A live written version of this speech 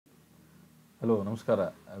Hello,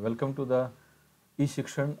 Namaskara. Welcome to the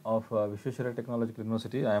e-Shikshana of Vishweshwara Technological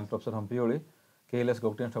University. I am Professor Hampioli, KLS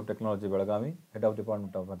Gokten of Technology, Belagavi, Head of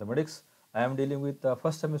Department of Mathematics. I am dealing with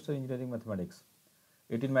first semester engineering mathematics,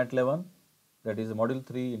 18 Mat 11, that is Module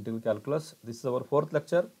 3 Integral Calculus. This is our fourth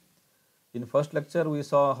lecture. In first lecture, we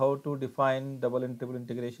saw how to define double and triple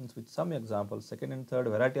integrations with some examples, second and third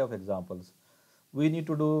variety of examples. We need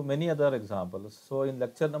to do many other examples. So, in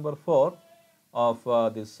lecture number 4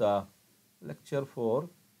 of this lecture 4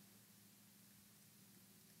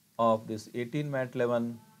 of this 18 Mat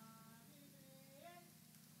 11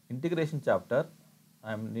 integration chapter,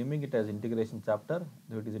 I am naming it as integration chapter,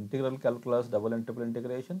 though it is integral calculus, double and triple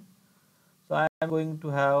integration. So, I am going to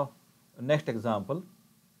have next example.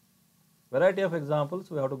 Variety of examples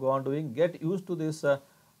we have to go on doing. Get used to this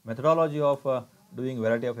methodology of doing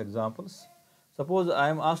variety of examples. Suppose I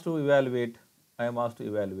am asked to evaluate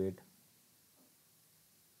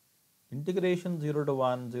integration 0 to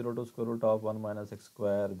 1, 0 to square root of 1 minus x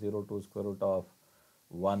square, 0 to square root of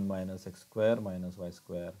 1 minus x square minus y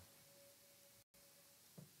square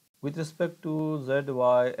with respect to z,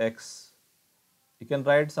 y, x. You can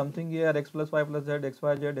write something here, x plus y plus z, x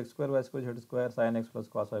y z, x square y square z square, sin x plus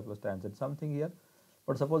cos y plus tan z, something here.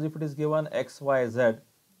 But suppose if it is given x, y, z,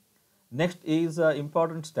 next is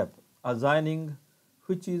important step, assigning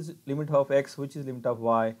which is limit of x, which is limit of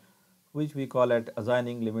y, which we call it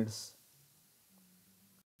assigning limits.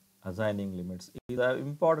 Assigning limits is an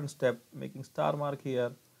important step, making star mark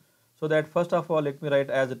here. So that first of all, let me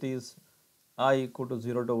write as it is, I equal to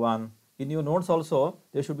 0 to 1. In your notes also,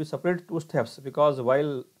 there should be separate two steps, because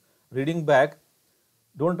while reading back,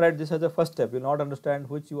 don't write this as the first step. You will not understand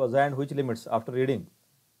which you assign which limits after reading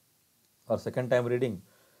or second time reading.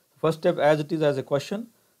 First step as it is as a question.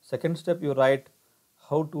 Second step you write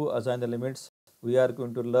how to assign the limits. We are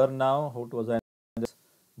going to learn now how to assign this.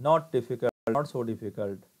 Not difficult, not so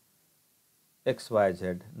difficult. X, Y, Z.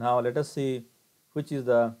 Now let us see which is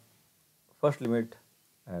the first limit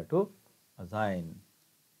to assign.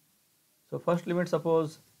 So first limit,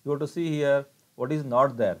 suppose you have to see here what is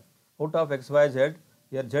not there. Out of x, y, z,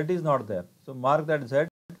 here z is not there. So mark that z,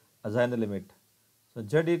 assign the limit. So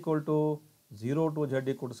z equal to 0 to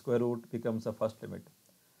z equal to square root becomes the first limit.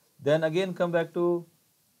 Then again come back to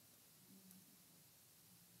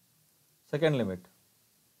second limit.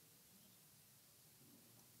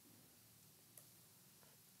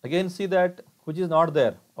 Again see that which is not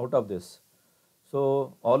there out of this.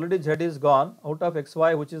 So already z is gone out of x,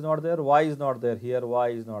 y, which is not there, y is not there, here y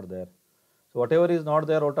is not there. So whatever is not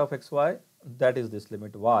there out of x, y, that is this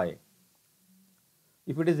limit y.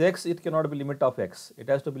 If it is x, it cannot be limit of x, it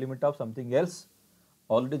has to be limit of something else.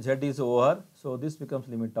 Already z is over, so this becomes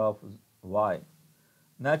limit of y.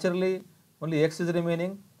 Naturally, only x is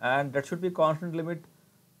remaining and that should be constant limit.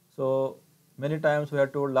 So many times we are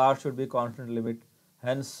told last should be constant limit,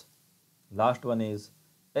 hence last one is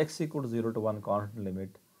x equal to 0 to 1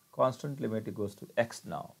 constant limit goes to x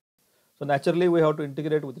now. So naturally we have to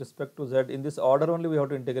integrate with respect to z. In this order only we have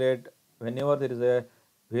to integrate. Whenever there is a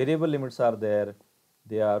variable limits are there,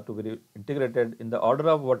 they are to be integrated in the order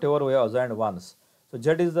of whatever we have assigned once. So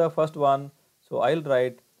z is the first one, so I will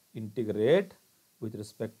write integrate with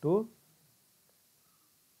respect to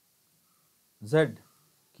z,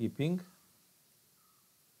 keeping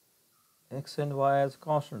x and y as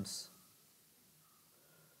constants.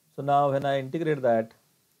 So now when I integrate that,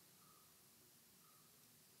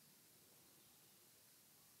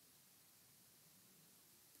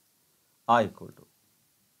 I equal to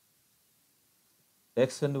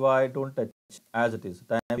x and y don't touch as it is.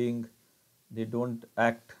 Time being, they don't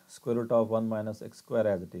act square root of 1 minus x square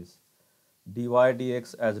as it is. Dy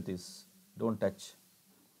dx as it is, don't touch.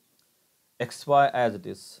 Xy as it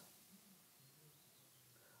is.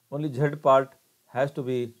 Only z part has to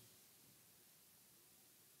be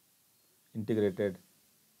integrated.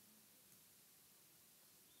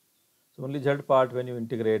 So only z part when you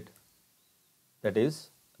integrate, that is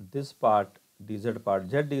this part dz part,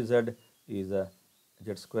 z dz is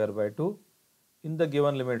z square by 2. In the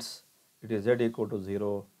given limits, it is z equal to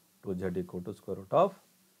 0 to z equal to square root of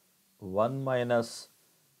 1 minus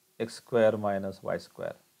x square minus y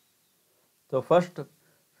square. So first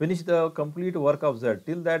finish the complete work of z.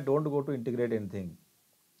 Till that don't go to integrate anything.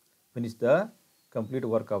 Finish the complete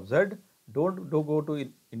work of z. Don't go to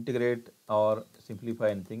integrate or simplify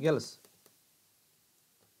anything else.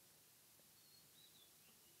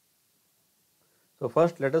 So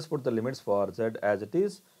first let us put the limits for z as it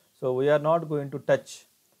is. So we are not going to touch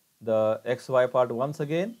the xy part once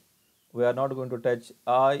again. We are not going to touch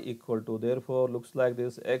I equal to, therefore looks like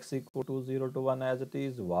this, x equal to 0 to 1 as it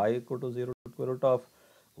is, y equal to 0 to square root of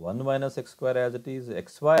 1 minus x square as it is,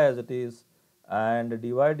 xy as it is, and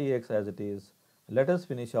dy dx as it is. Let us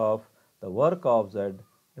finish off the work of z.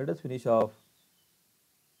 Let us finish off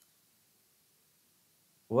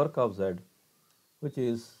work of z, which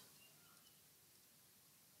is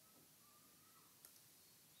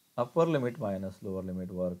upper limit minus lower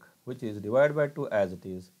limit work, which is divided by 2 as it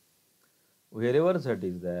is. Wherever z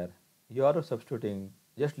is there, you are substituting,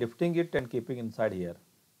 just lifting it and keeping inside here,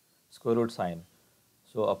 square root sign.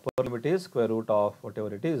 So upper limit is square root of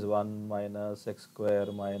whatever it is, 1 minus x square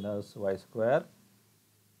minus y square,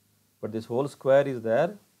 but this whole square is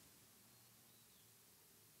there,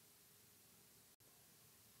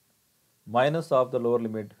 minus of the lower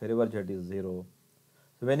limit wherever z is 0.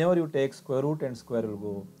 So whenever you take square root and square will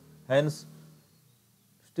go, hence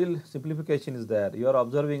still simplification is there. You are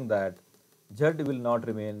observing that z will not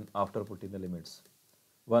remain after putting the limits.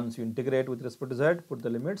 Once you integrate with respect to z, put the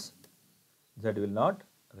limits, z will not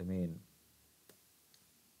remain.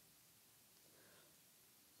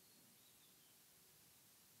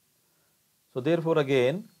 So therefore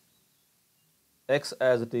again, x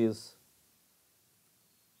as it is,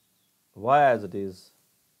 y as it is,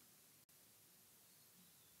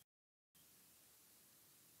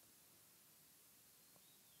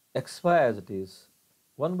 xy as it is,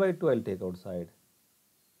 1 by 2 I will take outside.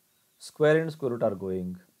 Square and square root are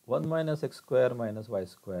going. 1 minus x square minus y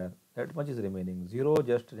square, that much is remaining. 0,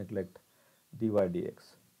 just neglect dy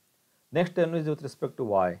dx. Next term is with respect to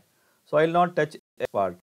y. So I will not touch x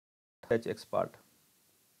part, touch x part.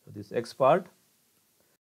 So this x part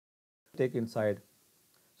take inside.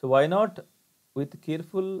 So why not, with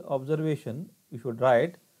careful observation, you should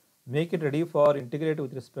write, make it ready for integrate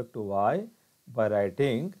with respect to y by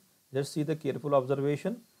writing, just see the careful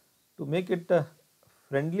observation to make it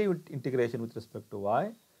friendly with integration with respect to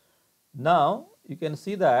y. Now you can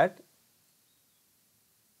see that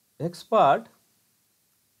x part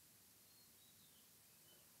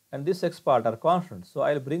and this x part are constant. So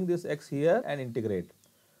I will bring this x here and integrate.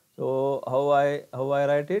 So how I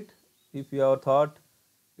write it? If you have thought,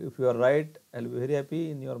 if you are right, I will be very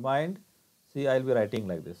happy in your mind. See, I will be writing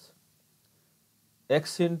like this: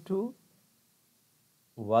 x into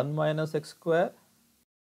 1 minus x square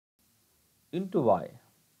into y.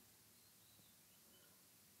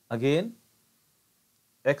 Again,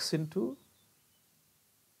 x into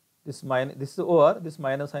this minus, this is over, this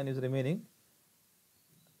minus sign is remaining,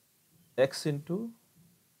 x into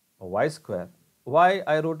y square. Why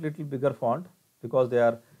I wrote little bigger font? Because they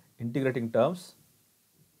are integrating terms.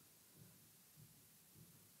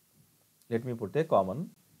 Let me put a common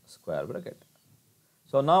square bracket.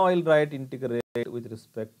 So now I will write integrate with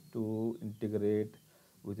respect to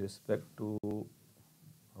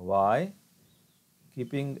y,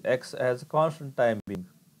 keeping x as a constant time being.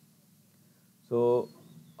 So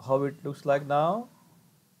how it looks like now?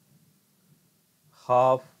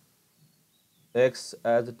 Half x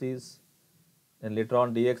as it is, and later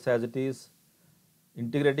on dx as it is.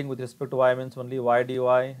 Integrating with respect to y means only y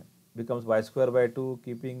dy becomes y square by 2,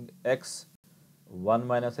 keeping x 1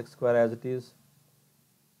 minus x square as it is.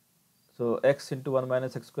 So x into 1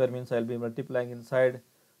 minus x square means I will be multiplying inside.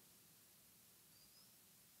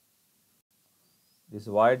 This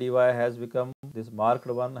y dy has become, this marked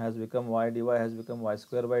one has become y dy has become y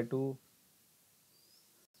square by 2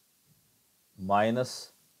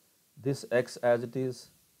 minus this x as it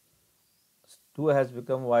is, 2 has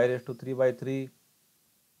become y raised to 3 by 3.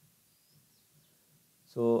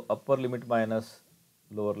 So upper limit minus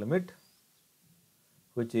lower limit,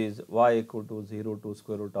 which is y equal to 0 to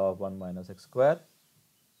square root of 1 minus x square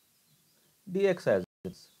dx as it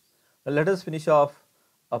is. Now let us finish off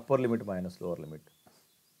upper limit minus lower limit.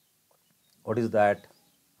 What is that?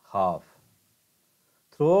 Half.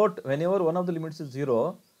 Throughout, whenever one of the limits is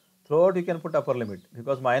 0, throughout you can put upper limit,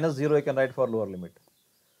 because minus 0 you can write for lower limit.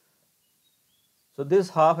 So this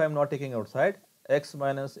half I am not taking outside. X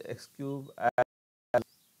minus x cube as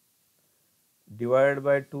divided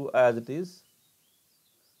by 2 as it is,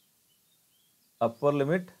 upper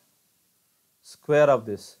limit square of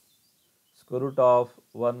this, square root of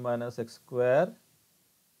 1 minus x square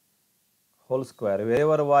whole square.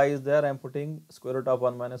 Wherever y is there, I am putting square root of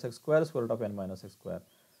 1 minus x square, square root of n minus x square,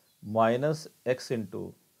 minus x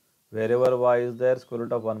into, wherever y is there, square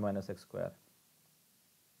root of 1 minus x square.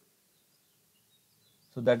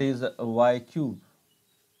 So that is y cube.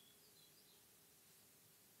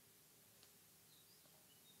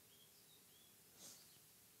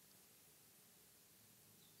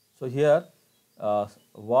 So here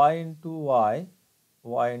y into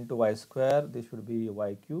y square, this should be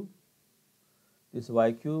y cube. This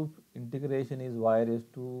y cube integration is y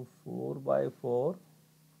raised to 4 by 4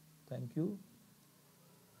 thank you,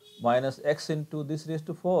 minus x into this raised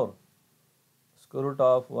to 4, square root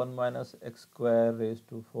of 1 minus x square raised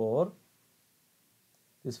to 4,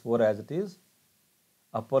 this 4 as it is,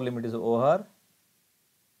 upper limit is over,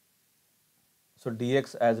 so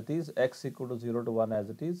dx as it is, x equal to 0 to 1 as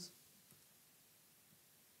it is,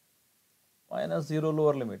 minus 0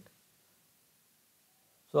 lower limit.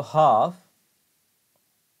 So half,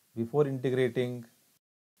 before integrating,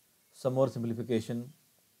 some more simplification,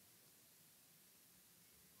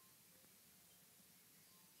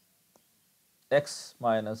 x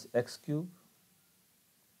minus x cube,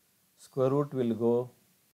 square root will go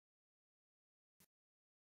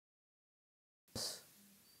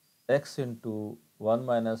x into 1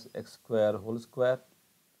 minus x square whole square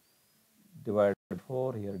divided by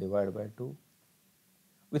 4, here divided by 2.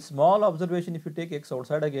 With small observation, if you take x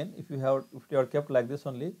outside again, if you are kept like this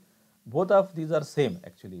only, both of these are same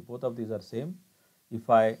actually, both of these are same. If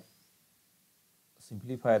I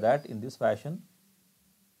simplify that in this fashion,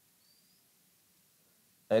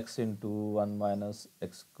 x into 1 minus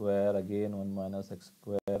x square, again 1 minus x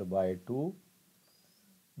square by 2,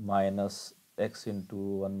 minus x into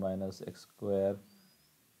 1 minus x square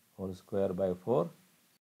whole square by 4.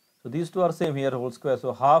 So these two are same here, whole square.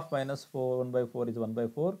 So half minus 4, 1 by 4 is 1 by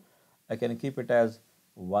 4. I can keep it as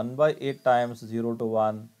 1 by 8 times 0 to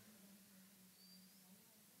 1.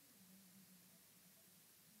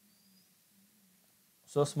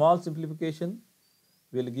 So small simplification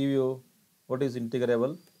will give you what is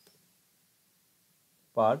integrable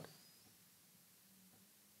part.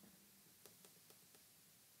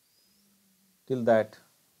 Till that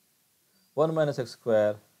 1 minus x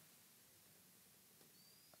square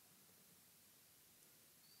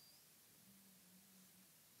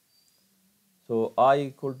so I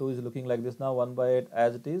equal to is looking like this now, 1 by 8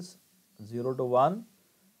 as it is, 0 to 1,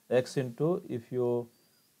 x into, if you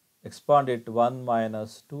expand it, 1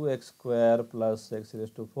 minus 2x square plus x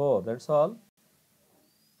raised to 4, that's all.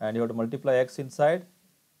 And you have to multiply x inside,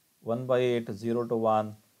 1 by 8, 0 to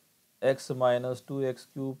 1, x minus 2x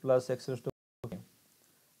cube plus x raised to 4.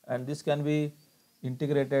 And this can be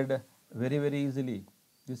integrated very easily.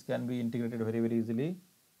 This can be integrated very easily.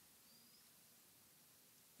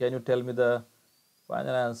 Can you tell me the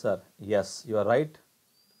final answer? Yes, you are right.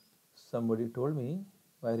 Somebody told me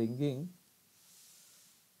by ringing,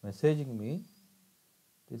 messaging me,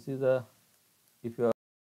 this is a, if you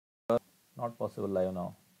are not possible live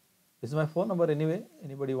now. This is my phone number anyway.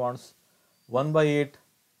 Anybody wants 1 by 8,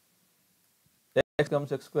 x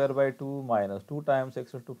comes x square by 2 minus 2 times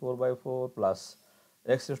x raised to 4 by 4 plus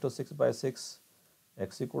x raised to 6 by 6,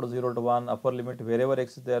 x equal to 0 to 1, upper limit wherever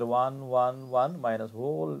x is there 1, 1, 1 minus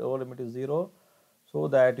whole limit is 0. So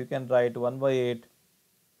that you can write 1 by 8,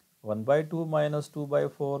 1 by 2 minus 2 by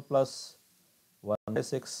 4 plus 1 by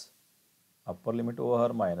 6, upper limit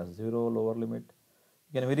over minus 0 lower limit.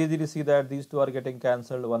 You can very easily see that these two are getting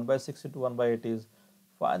cancelled. 1 by 6 into 1 by 8 is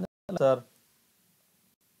final answer.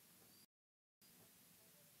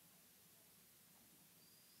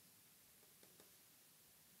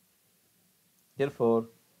 Therefore,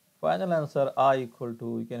 final answer I equal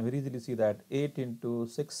to, you can very easily see that 8 into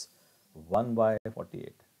 6, 1 by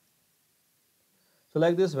 48. So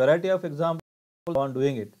like this variety of examples on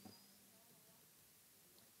doing it.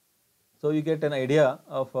 So you get an idea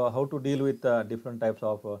of how to deal with different types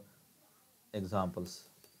of examples.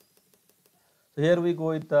 So here we go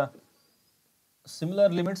with similar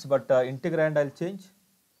limits, but integrand I'll change.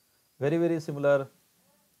 Very similar,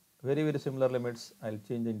 very similar limits. I'll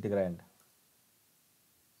change the integrand.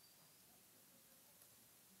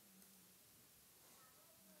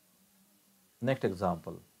 Next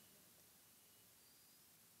example.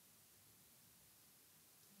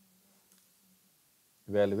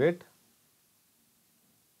 Evaluate.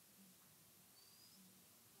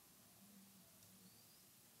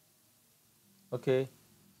 Okay,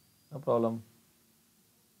 no problem.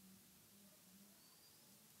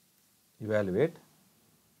 Evaluate.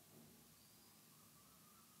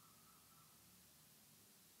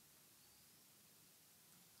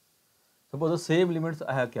 Suppose the same limits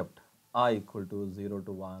I have kept. I equal to 0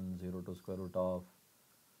 to 1, 0 to square root of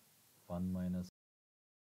 1 minus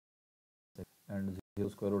and 0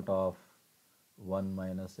 square root of 1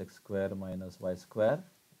 minus x square minus y square.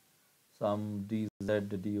 Some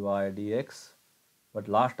dz dy dx. But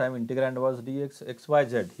last time integrand was dx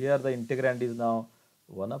xyz. Here the integrand is now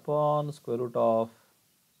 1 upon square root of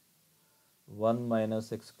 1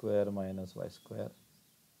 minus x square minus y square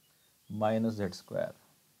minus z square.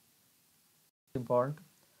 Important.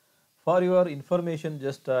 For your information,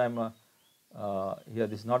 just I am here,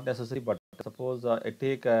 this is not necessary, but suppose I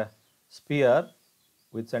take a sphere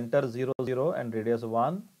with center 0, 0 and radius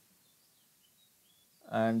 1,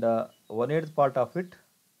 and 1/8 part of it,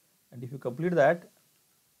 and if you complete that,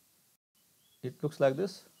 it looks like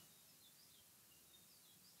this.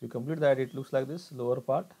 If you complete that, it looks like this lower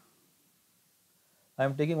part. I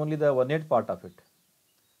am taking only the 1/8 part of it.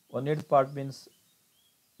 1/8 part means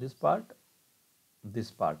this part,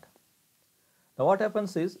 this part. Now what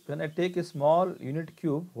happens is, when I take a small unit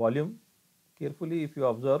cube volume, carefully if you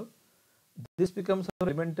observe, this becomes an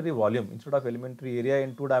elementary volume. Instead of elementary area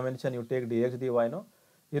in 2 dimension, you take dx dy, no?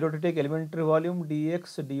 You have to take elementary volume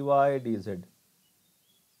dx dy dz.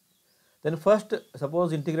 Then first,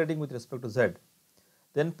 suppose integrating with respect to z,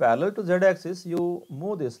 then parallel to z axis you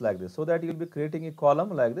move this like this, so that you will be creating a column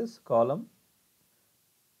like this, column,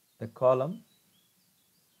 a column,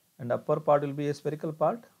 and upper part will be a spherical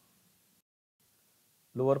part,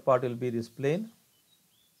 lower part will be this plane.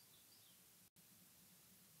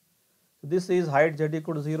 So this is height z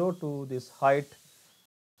equal to 0 to this height,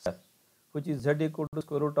 which is z equal to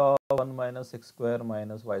square root of 1 minus x square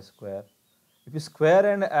minus y square. If you square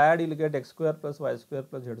and add, you will get x square plus y square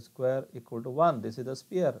plus z square equal to 1. This is the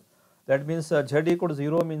sphere. That means z equal to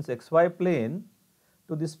 0 means xy plane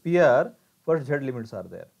to the sphere, first z limits are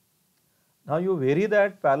there. Now you vary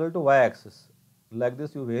that parallel to y axis. Like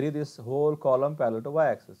this, you vary this whole column parallel to y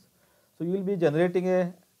axis. So you will be generating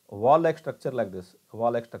a wall-like structure like this,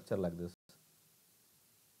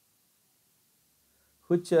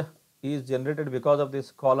 which is generated because of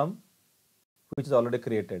this column, which is already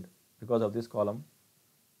created, because of this column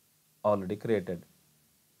already created.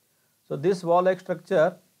 So this wall-like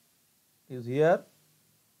structure is here.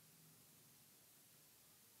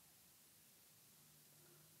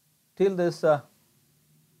 Till this,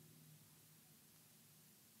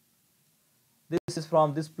 this is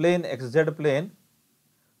from this plane, xz plane,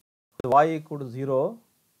 y equal to 0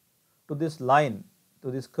 to this line, to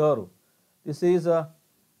this curve. This is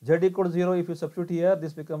z equal to 0. If you substitute here,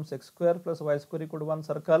 this becomes x square plus y square equal to 1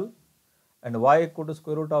 circle, and y equal to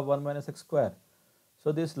square root of 1 minus x square.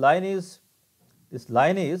 So this line is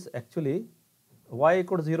actually y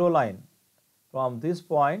equal to 0 line from this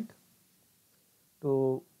point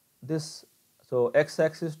to this. So x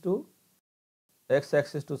axis to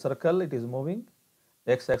circle, it is moving.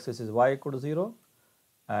 X axis is y equal to 0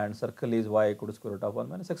 and circle is y equal to square root of 1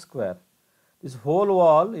 minus x square. This whole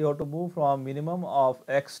wall you have to move from minimum of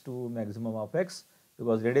x to maximum of x,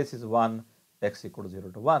 because radius is 1, x equal to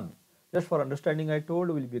 0 to 1. Just for understanding, I told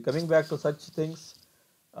we will be coming back to such things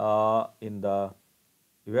in the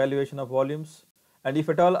evaluation of volumes. And if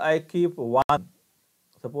at all I keep 1,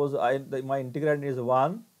 suppose my integrand is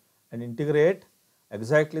 1 and integrate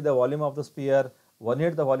exactly the volume of the sphere,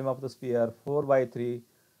 1/8 the volume of the sphere, 4 by 3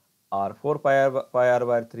 or 4 pi r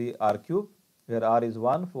by 3 r cube, where r is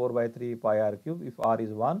 1, 4 by 3 pi r cube. If r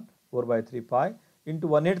is 1, 4 by 3 pi into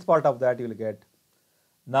 1/8 part of that you will get.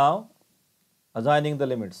 Now assigning the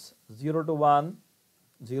limits 0 to 1,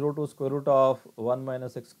 0 to square root of 1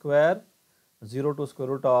 minus x square, 0 to square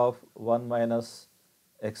root of 1 minus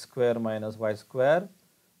x square minus y square,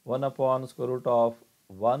 1 upon square root of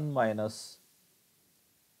 1 minus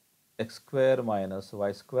x square minus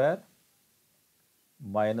y square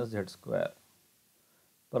minus z square.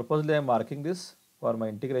 Purposely I am marking this for my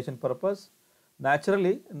integration purpose.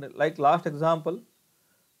 Naturally, like last example,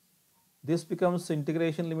 this becomes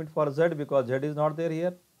integration limit for z because z is not there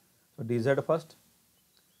here. So dz first.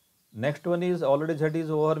 Next one is already z is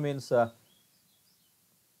over, means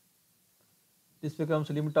this becomes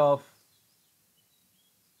limit of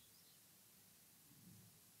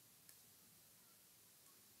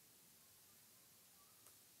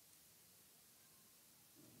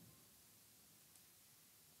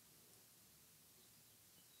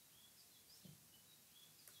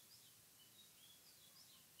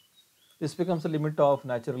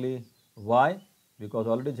naturally y, because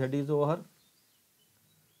already z is over.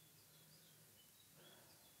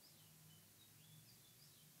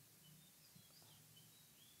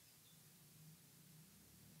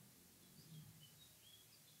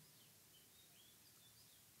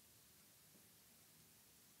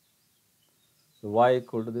 So y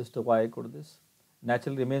equal to this to y equal to this,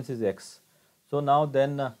 naturally remains is x. So now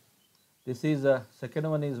then this is second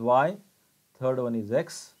one is y, third one is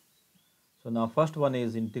x. So now first one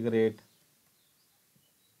is integrate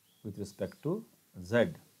with respect to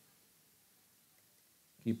z,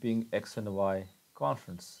 keeping x and y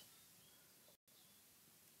constants.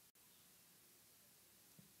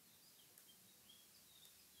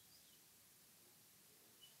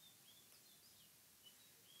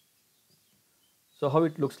 So how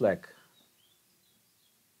it looks like?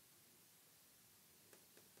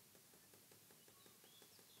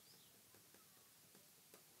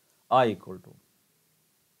 I equal to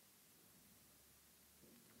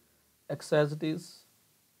x as it is,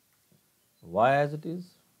 y as it is.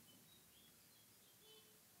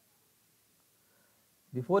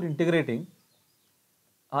 Before integrating,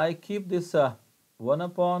 I keep this 1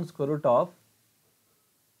 upon square root of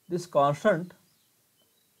this constant,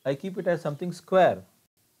 I keep it as something square.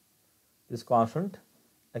 This constant,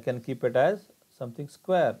 I can keep it as something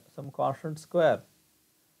square, some constant square,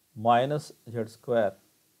 minus z square.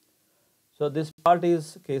 So this part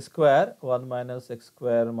is k square, 1 minus x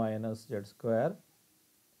square minus z square.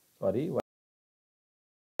 Sorry, y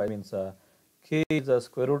means k is the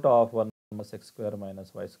square root of 1 minus x square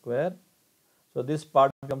minus y square. So this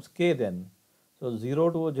part becomes k then. So 0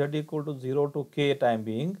 to z equal to 0 to k time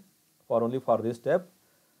being, for only for this step,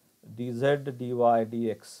 dz dy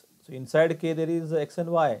dx. So inside k there is x and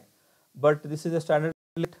y, but this is a standard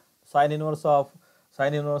sine inverse of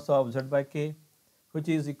z by k, which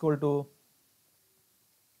is equal to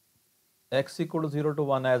x equal to 0 to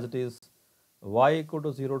 1 as it is, y equal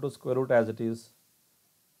to 0 to square root as it is.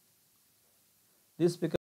 This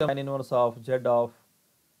becomes sine inverse of z of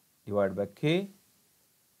divided by k,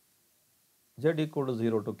 z equal to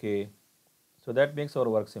 0 to k. So that makes our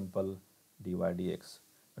work simple, dy dx.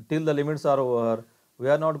 Till the limits are over, we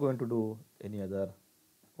are not going to do any other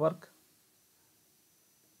work.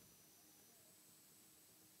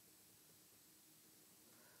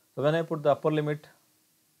 So when I put the upper limit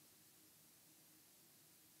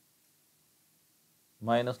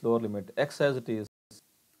minus lower limit, x as it is,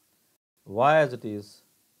 y as it is,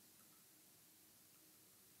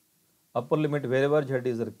 upper limit wherever z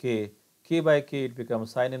is k, k by k it becomes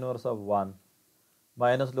sine inverse of 1,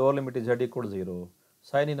 minus lower limit is z equal to 0,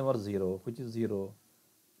 sine inverse 0, which is 0,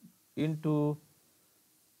 into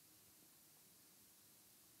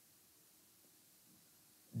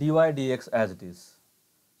dy dx as it is.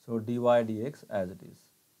 So dy dx as it is.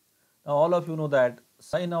 Now all of you know that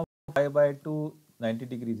sine of pi by 2 90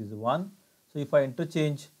 degrees is 1. So if I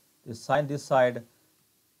interchange the sine this side,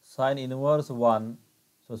 sine inverse 1,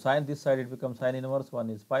 so sine this side it becomes sine inverse 1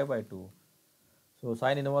 is pi by 2. So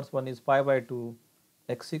sine inverse 1 is pi by 2,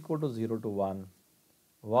 x equal to 0 to 1,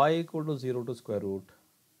 y equal to 0 to square root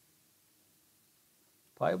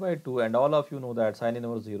pi by 2, and all of you know that sine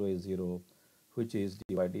inverse 0 is 0, which is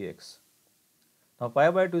dy dx. Now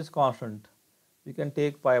pi by 2 is constant, we can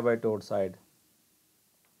take pi by 2 outside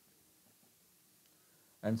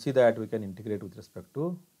and see that we can integrate with respect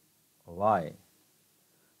to y.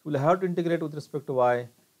 We will have to integrate with respect to y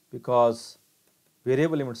because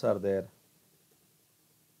variable limits are there.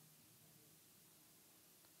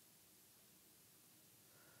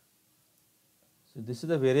 So this is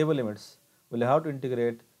the variable limits. We will have to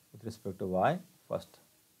integrate with respect to y first.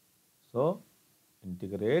 So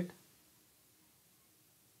integrate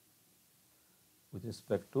with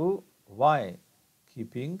respect to y,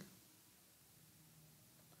 keeping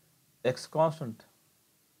x constant.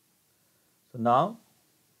 So now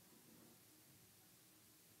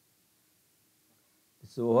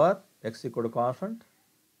this is over, x equal to constant,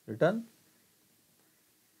 written,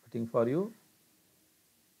 waiting for you.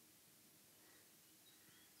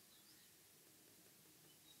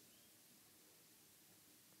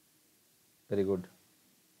 Very good.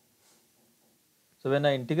 So when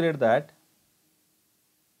I integrate that,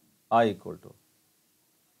 I equal to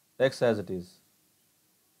x as it is,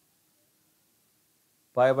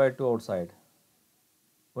 pi by 2 outside,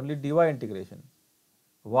 only dy integration,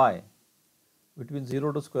 y between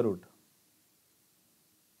 0 to square root,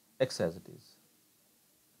 x as it is.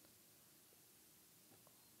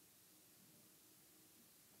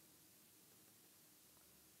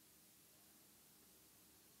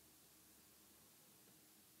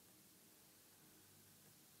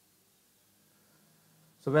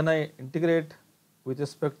 So when I integrate with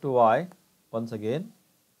respect to y, once again,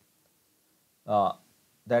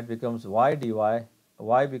 that becomes y dy, dy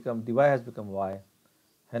has become y,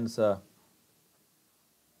 hence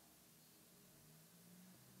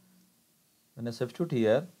when I substitute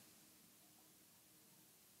here,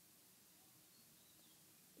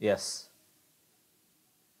 yes,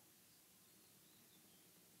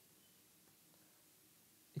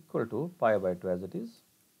 equal to pi by 2 as it is,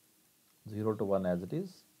 0 to 1 as it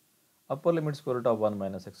is, upper limit square root of 1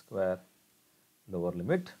 minus x square, lower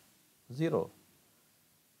limit 0.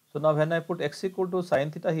 So now when I put x equal to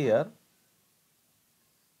sin theta here,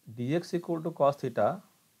 dx equal to cos theta,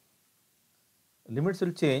 limits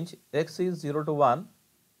will change, x is 0 to 1,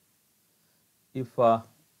 if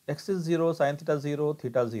x is 0, sin theta 0,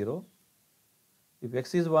 theta 0, if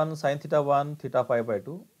x is 1, sin theta 1, theta pi by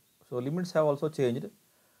 2, so limits have also changed,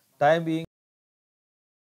 time being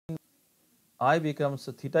I becomes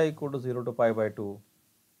theta equal to 0 to pi by 2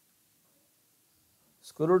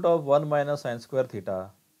 square root of 1 minus sin square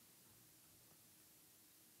theta,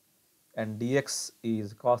 and dx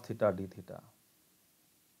is cos theta d theta.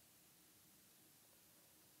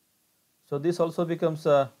 So this also becomes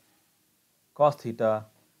cos theta.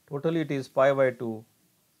 Totally it is pi by 2,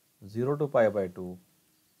 0 to pi by 2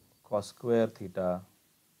 cos square theta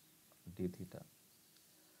d theta.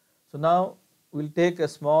 So now we will take a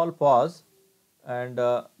small pause, and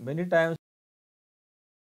many times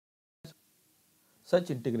such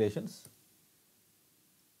integrations.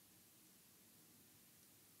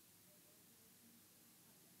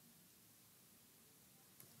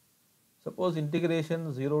 Suppose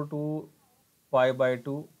integration 0 to pi by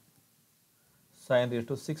 2 sin raised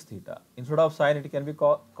to 6 theta. Instead of sin it can be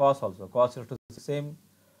cos also. Cos raised to same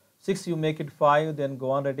 6, you make it 5, then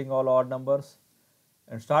go on writing all odd numbers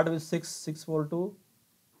and start with 6, 6 whole 2,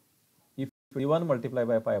 if 1 multiply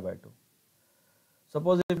by pi by 2.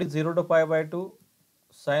 Suppose if it is 0 to pi by 2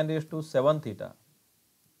 sin raised to 7 theta.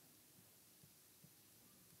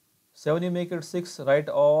 7 you make it 6, write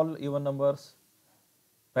all even numbers,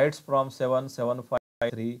 writes from 7, 7, 5,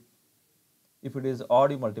 3. If it is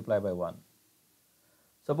odd, you multiply by 1.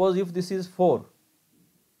 Suppose if this is 4,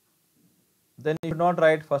 then you should not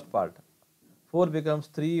write first part. 4 becomes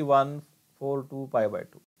 3, 1, 4, 2, pi by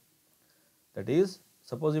 2. That is,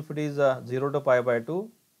 suppose if it is 0 to pi by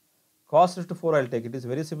 2, cos raised to 4 I will take. It is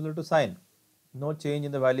very similar to sine. No change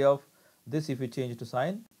in the value of this if you change to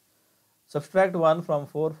sine. Subtract 1 from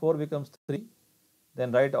 4, 4 becomes 3.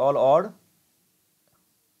 Then write all odd.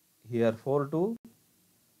 Here 4 to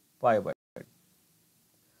pi by 2.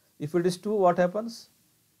 If it is 2, what happens?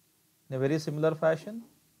 In a very similar fashion,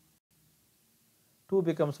 2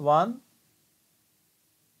 becomes 1.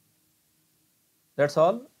 That's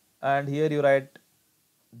all. And here you write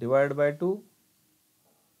divided by 2.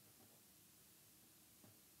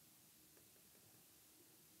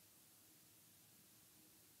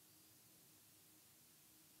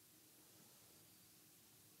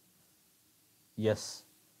 Yes.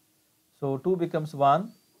 So 2 becomes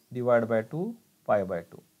 1 divided by 2 pi by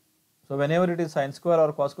 2. So whenever it is sine square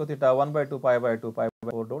or cos square theta, 1 by 2 pi by 2 pi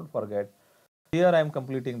by 4, don't forget. Here I am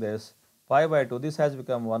completing this pi by 2. This has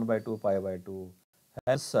become 1 by 2 pi by 2.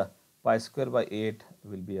 Hence pi square by 8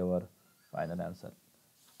 will be our final answer.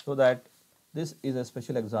 So that this is a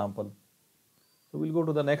special example. So we will go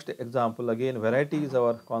to the next example. Again, variety is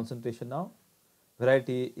our concentration now.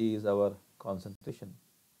 Variety is our concentration.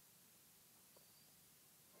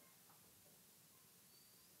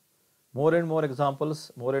 More and more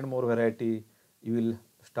examples, more and more variety, you will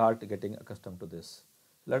start getting accustomed to this.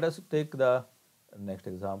 Let us take the next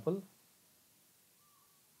example.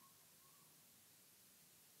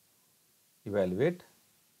 Evaluate.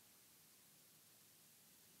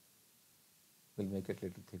 We'll make it a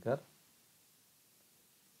little thicker.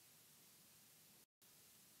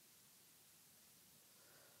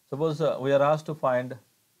 Suppose we are asked to find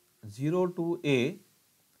 0 to a,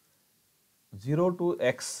 0 to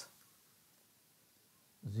x,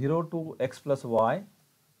 0 to x plus y,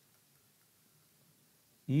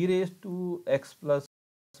 e raised to x plus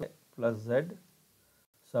z,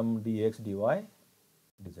 some dx dy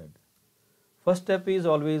dz. First step is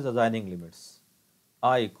always assigning limits.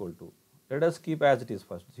 I equal to, let us keep as it is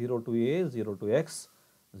first, 0 to a, 0 to x,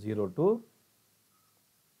 0 to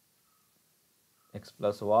x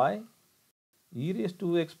plus y, e raised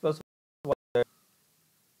to x plus y.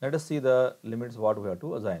 Let us see the limits what we have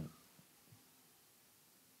to assign.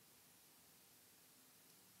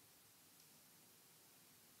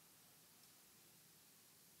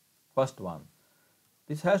 First one,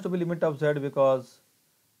 this has to be limit of z because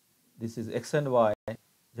this is x and y,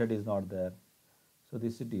 z is not there. So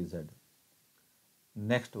this is dz.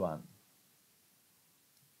 Next one,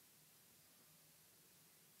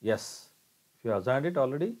 yes, if you have assigned it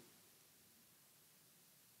already,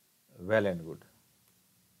 well and good.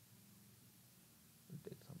 We'll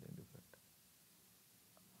take something different.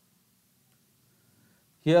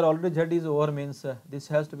 Here already z is over, means this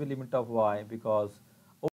has to be limit of y because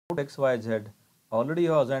out x, y, z, already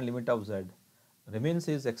you have assigned limit of z. Remains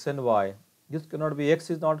is x and y. This cannot be, x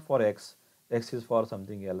is not for x is for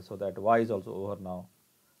something else, so that y is also over now.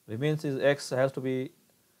 Remains is x has to be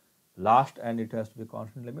last and it has to be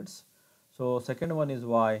constant limits. So second one is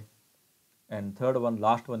y and third one,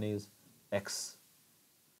 last one is x.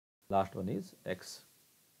 Last one is x.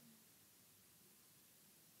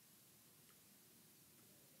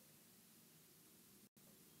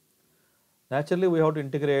 Naturally, we have to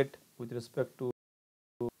integrate with respect to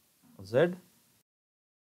z.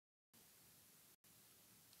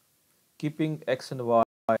 keeping x and y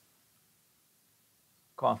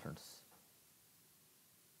constants.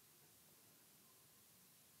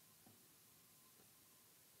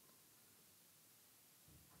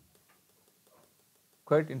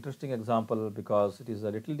 Quite interesting example because it is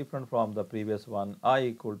a little different from the previous one. I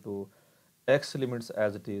equal to x limits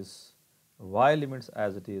as it is, y limits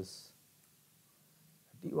as it is,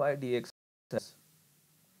 dy dx.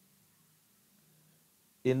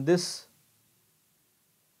 In this,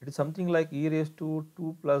 it is something like e raised to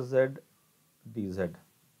 2 plus z dz,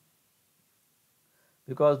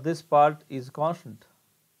 because this part is constant.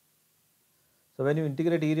 So when you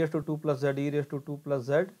integrate e raised to 2 plus z, e raised to 2 plus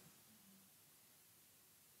z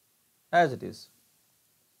as it is,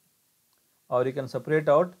 or you can separate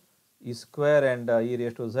out e square and e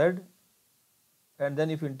raised to z, and then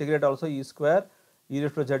if you integrate also e square, e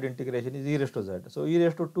raised to z integration is e raised to z. So e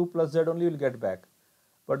raised to 2 plus z only you will get back,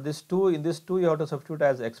 but this 2, in this 2 you have to substitute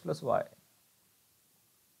as x plus y.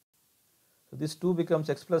 So this 2 becomes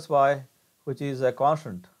x plus y, which is a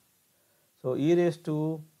constant. So e raised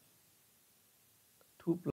to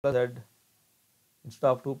 2 plus z, instead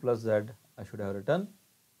of 2 plus z, I should have written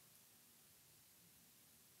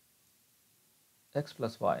x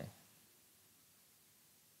plus y.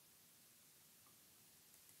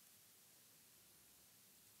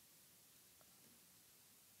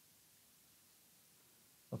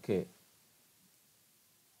 Okay.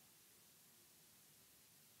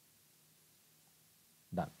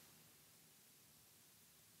 Done.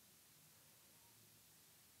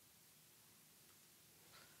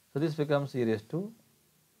 So this becomes e raised to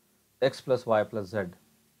x plus y plus z.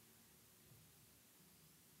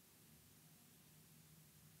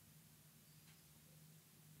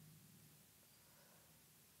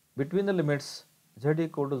 Between the limits z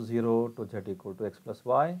equal to 0 to z equal to x plus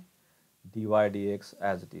y, dy dx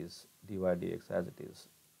as it is, dy dx as it is.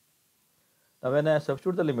 Now when I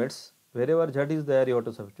substitute the limits, wherever z is there you have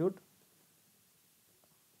to substitute,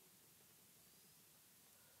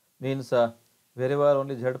 means wherever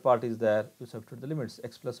only z part is there you substitute the limits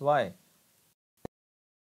x plus y.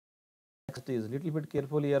 X is little bit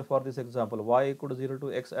careful here for this example, y equal to 0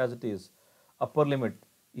 to x as it is, upper limit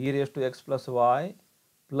e raised to x plus y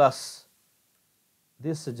plus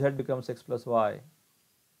this z becomes x plus y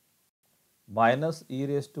minus e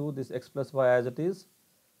raised to this x plus y as it is,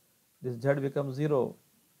 this z becomes 0.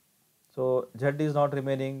 So z is not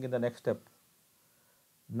remaining in the next step.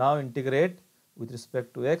 Now integrate with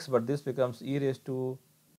respect to x, but this becomes e raised to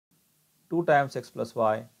 2 times x plus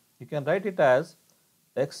y. You can write it as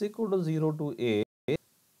x equal to 0 to a,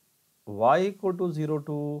 y equal to 0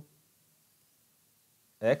 to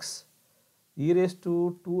x, e raised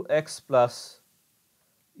to 2x plus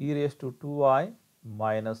e raised to 2y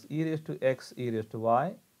minus e raised to x e raised to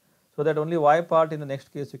y, so that only y part in the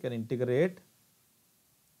next case you can integrate.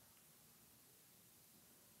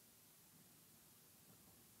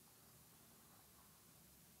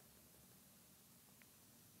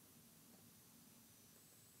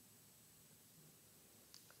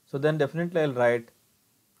 So then definitely I will write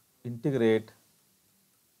integrate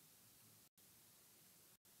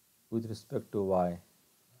with respect to y,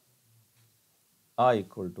 I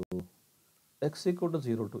equal to x equal to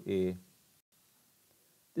 0 to a,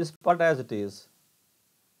 this part as it is,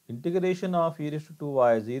 integration of e raised to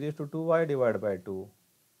 2y is e raised to 2y divided by 2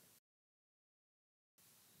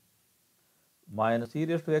 minus e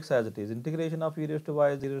raised to x as it is, integration of e raised to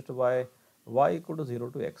y is e raised to y equal to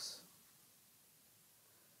 0 to x,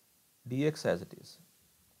 dx as it is,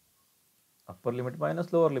 upper limit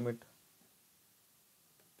minus lower limit.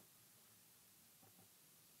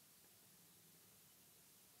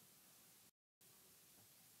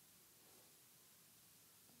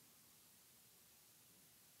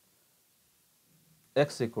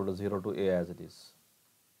 X equal to 0 to a as it is,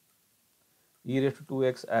 e raised to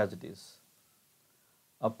 2x as it is,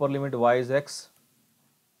 upper limit y is x,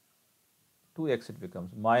 2x it becomes,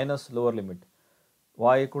 minus lower limit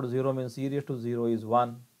y equal to 0 means e raised to 0 is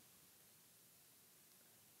 1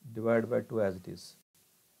 divided by 2 as it is.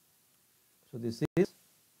 So this is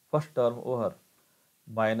first term over,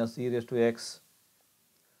 minus e raised to x,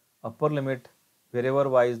 upper limit wherever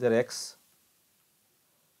y is there x,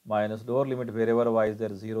 minus lower limit wherever y is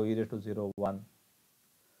there 0, e raised to 0 1.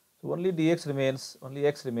 So only dx remains, only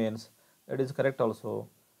x remains, that is correct also.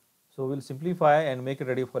 So we will simplify and make it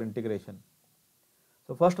ready for integration.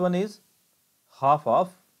 So first one is half of,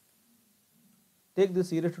 take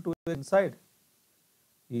this e raised to 2 inside,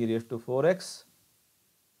 e raised to 4x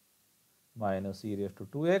minus e raised to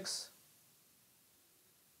 2x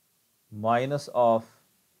minus of,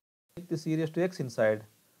 take this e raised to x inside,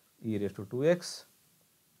 e raised to 2x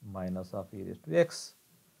minus of e raised to x.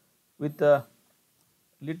 With a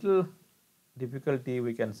little difficulty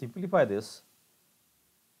we can simplify this,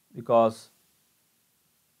 because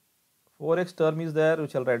 4x term is there, we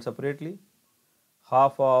shall write separately.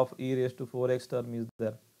 Half of e raised to 4x term is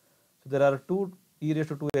there. So there are two e raised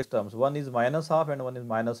to 2x terms, one is minus half and one is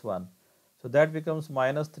minus 1. So that becomes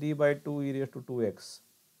minus 3 by 2 e raised to 2x.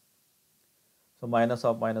 So minus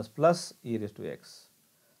of minus plus e raised to x.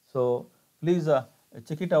 So please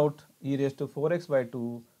check it out, e raised to 4x by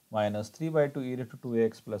 2 minus 3 by 2 e raised to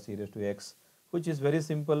 2x plus e raised to x, which is very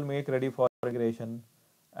simple, make ready for integration.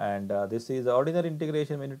 And this is ordinary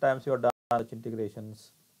integration, many times you have done such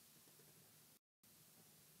integrations.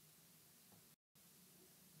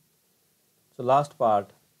 So last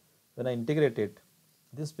part, when I integrate it,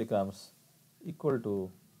 this becomes equal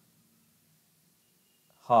to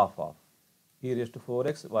half of e raised to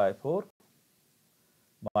 4x by 4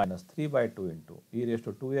 minus 3 by 2 into e raised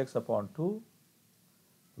to 2x upon 2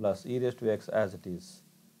 plus e raised to x as it is,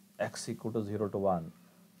 x equal to 0 to 1.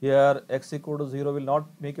 Here x equal to 0 will not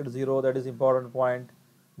make it 0, that is important point.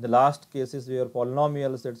 In the last cases we are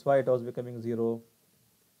polynomials, that's why it was becoming 0.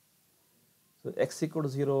 So x equal to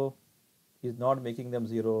 0 is not making them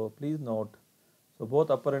 0, please note. So both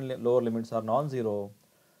upper and lower limits are non-zero.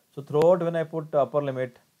 So throughout when I put upper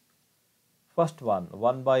limit, first one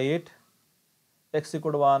 1 by 8, x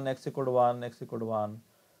equal to 1, x equal to 1, x equal to 1,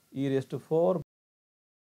 e raised to 4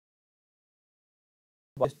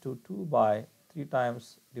 raised to 2 by 3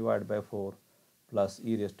 times divided by 4 plus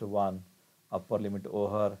e raised to 1, upper limit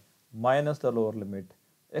over minus the lower limit,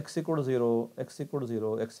 x equal to 0, x equal to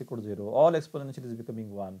 0, x equal to 0, all exponential is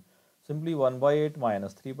becoming 1. Simply 1 by 8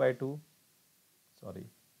 minus 3 by 2, sorry,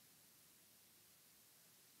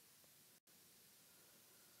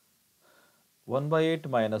 1 by 8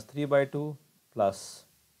 minus 3 by 2 plus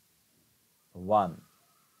 1.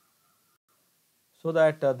 So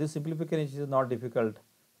that this simplification is not difficult.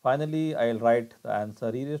 Finally, I will write the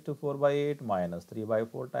answer e raised to 4 by 8 minus 3 by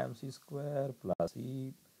 4 times e square plus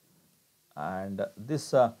e, and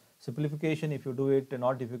this simplification, if you do it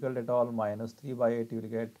not difficult at all, minus 3 by 8 you will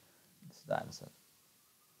get, this is the answer.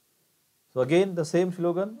 So again the same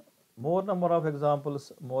slogan, more number of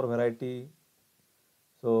examples, more variety,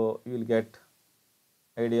 so you will get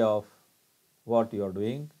idea of what you are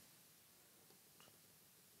doing,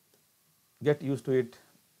 get used to it.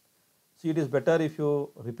 See, it is better if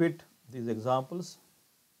you repeat these examples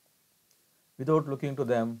without looking to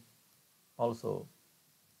them also.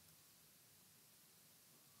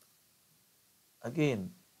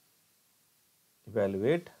 Again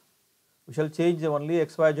evaluate, we shall change only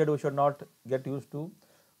x, y, z, we should not get used to,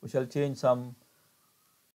 we shall change some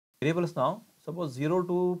variables now. Suppose 0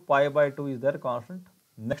 to pi by 2 is there constant,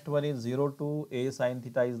 next one is 0 to a sin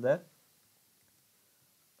theta is there.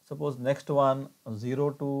 Suppose next one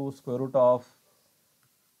 0 to square root of,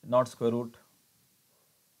 not square root,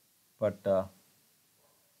 but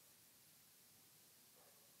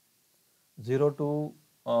 0 to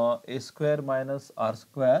a square minus r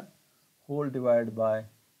square whole divided by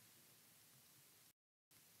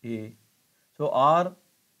a. So r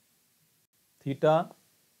theta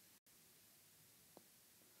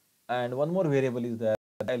and one more variable is there,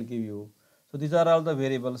 I will give you. So these are all the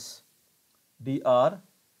variables, dr,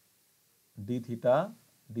 d theta,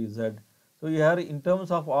 dz. So here in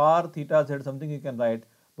terms of r, theta, z something you can write,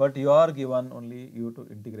 but you are given only you to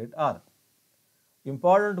integrate r.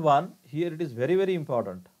 Important one, here it is very, very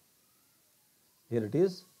important. Here it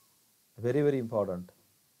is very, very important.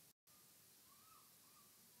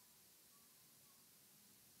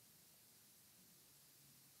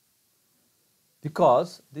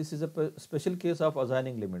 Because this is a special case of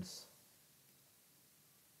assigning limits.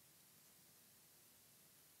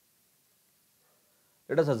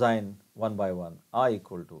 Let us assign one by one. I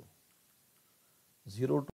equal to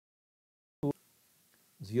 0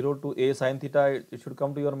 to a sin theta, it should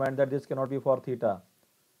come to your mind that this cannot be for theta,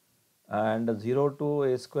 and 0 to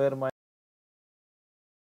a square minus,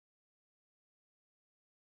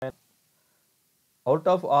 out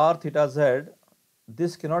of r theta z,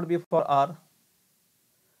 this cannot be for r,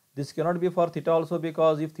 this cannot be for theta also,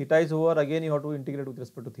 because if theta is over, again you have to integrate with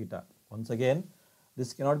respect to theta. Once again,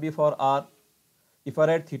 this cannot be for r. If I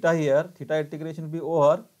write theta here, theta integration will be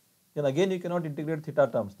over, then again you cannot integrate theta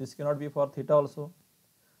terms. This cannot be for theta also.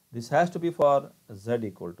 This has to be for z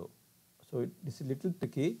equal to. So this is little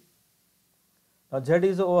tricky. Now z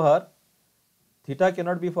is over, theta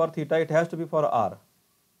cannot be for theta, it has to be for r.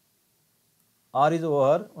 R is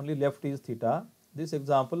over, only left is theta. This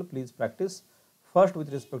example please practice first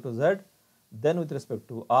with respect to z, then with respect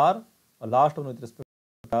to r, or last one with respect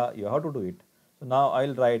to theta, you have to do it. So now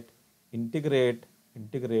I'll write integrate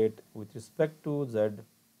with respect to z,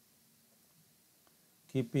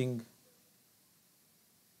 keeping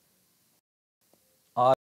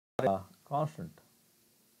r constant.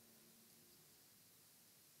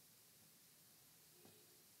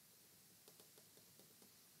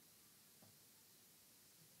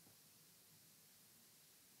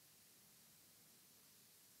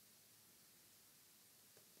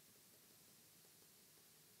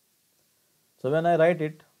 So when I write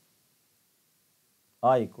it,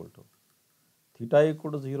 I equal to theta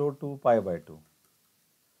equal to 0 to pi by 2,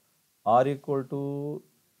 r equal to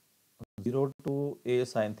 0 to a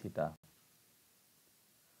sin theta,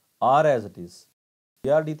 r as it is,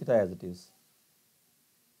 dr d theta as it is,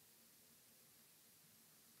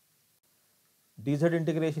 dz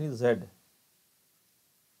integration is z,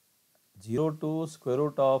 0 to square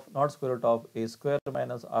root of, not square root of, a square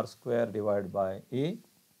minus r square divided by a.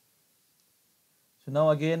 So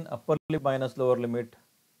now again upper limit minus lower limit,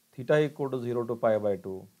 theta equal to 0 to pi by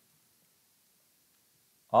 2,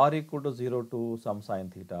 r equal to 0 to some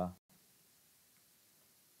sin theta.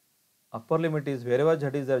 Upper limit is wherever z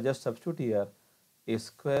is there, just substitute here a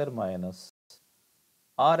square minus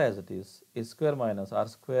r as it is, a square minus r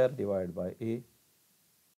square divided by a.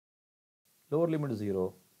 Lower limit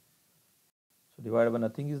 0. So divided by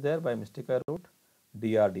nothing is there, by mistake I wrote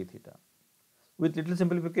dr d theta. With little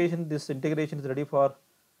simplification, this integration is ready for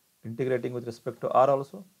integrating with respect to r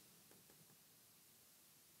also.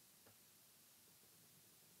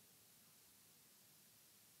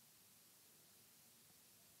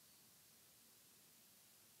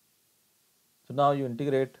 So now you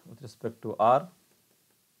integrate with respect to r.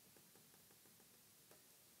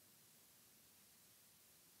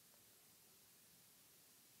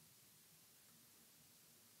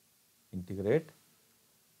 Integrate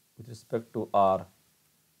with respect to r.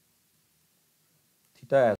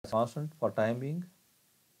 Theta as constant for time being.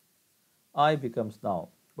 I becomes now,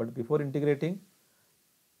 but before integrating,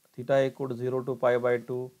 theta equal to 0 to pi by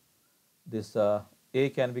 2, this a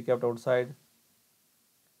can be kept outside,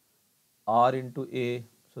 r into a.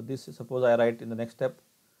 So this, suppose I write in the next step,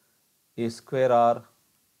 a square r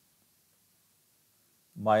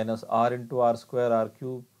minus r into r square r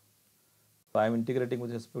cube. So I am integrating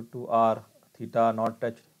with respect to r, theta not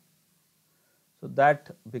touched. So that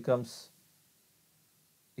becomes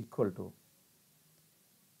equal to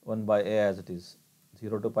 1 by a as it is,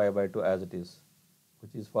 0 to pi by 2 as it is,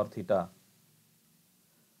 which is for theta.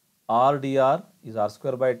 R dr is r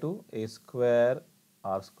square by 2, a square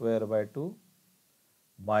r square by 2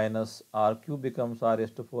 minus r cube becomes r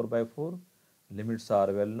raised to 4 by 4. Limits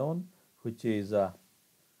are well known, which is a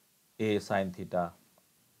sin theta.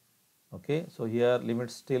 Okay, so here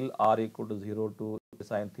limits still r equal to 0 to a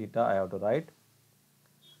sin theta, I have to write.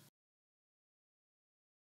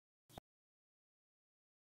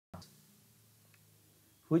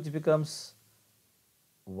 Which becomes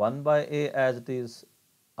 1 by a as it is,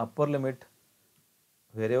 upper limit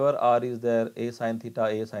wherever r is there, a sin theta,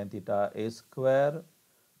 a square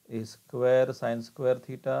sin square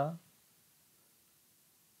theta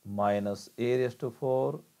minus a raised to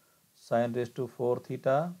 4 sin raised to 4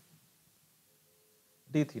 theta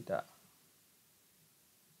d theta.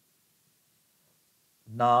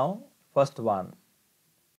 Now first one,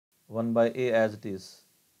 1 by a as it is,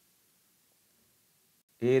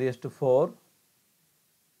 a raised to 4,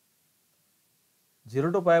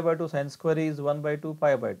 0 to pi by 2 sin square is 1 by 2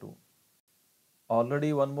 pi by 2.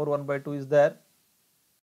 Already one more 1 by 2 is there,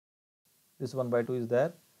 this 1 by 2 is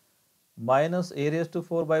there, minus a raised to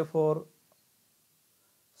 4 by 4,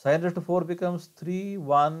 sin raised to 4 becomes 3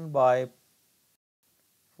 1 by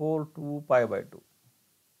 4 2 pi by 2.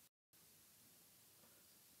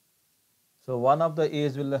 So one of the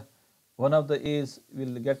a's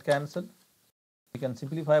will get cancelled. We can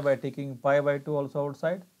simplify by taking pi by 2 also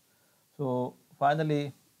outside. So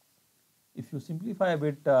finally, if you simplify a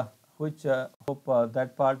bit, which hope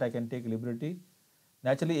that part I can take liberty.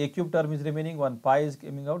 Naturally, a cube term is remaining, one pi is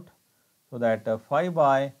coming out. So that 5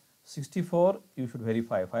 by 64 you should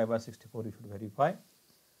verify, 5 by 64 you should verify.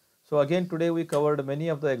 So again today we covered many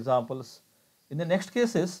of the examples. In the next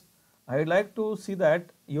cases, I would like to see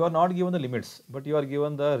that you are not given the limits, but you are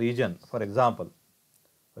given the region. For example,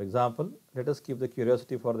 let us keep the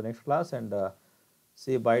curiosity for the next class and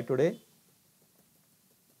say bye today.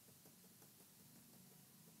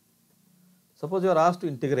 Suppose you are asked to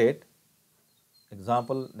integrate.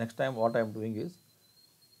 Example, next time what I am doing is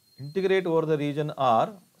integrate over the region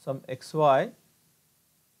R some xy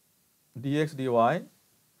dx dy,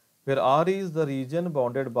 where R is the region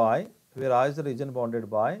bounded by,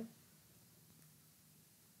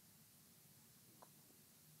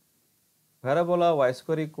 parabola y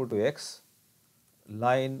square equal to x,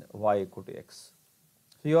 line y equal to x.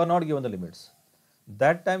 So, you are not given the limits.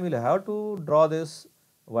 That time you will have to draw this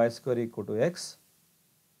y square equal to x,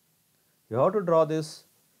 you have to draw this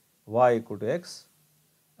y equal to x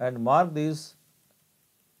and mark these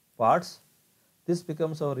parts. This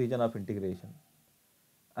becomes our region of integration.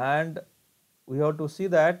 And we have to see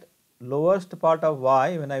that lowest part of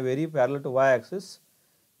y, when I vary parallel to y axis,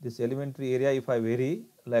 this elementary area, if I vary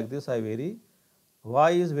like this, I vary,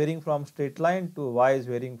 y is varying from straight line to y is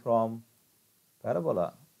varying from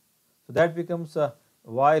parabola. So, that becomes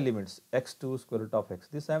y limits x to square root of x.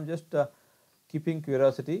 This I am just keeping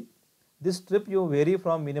curiosity. This strip you vary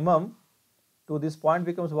from minimum to this point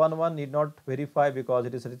becomes 1 1, need not verify because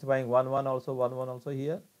it is satisfying 1 1 also, 1 1 also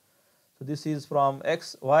here. So, this is from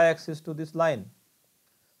y axis to this line.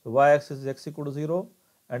 So, y axis is x equal to 0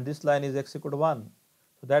 and this line is x equal to 1.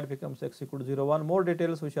 So, that becomes x equal to 0 1. More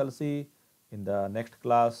details we shall see in the next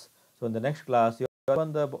class. So, in the next class you have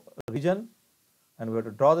given the region and we have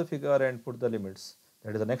to draw the figure and put the limits.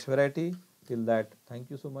 That is the next variety. Till that, thank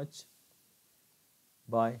you so much.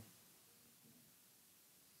 Bye.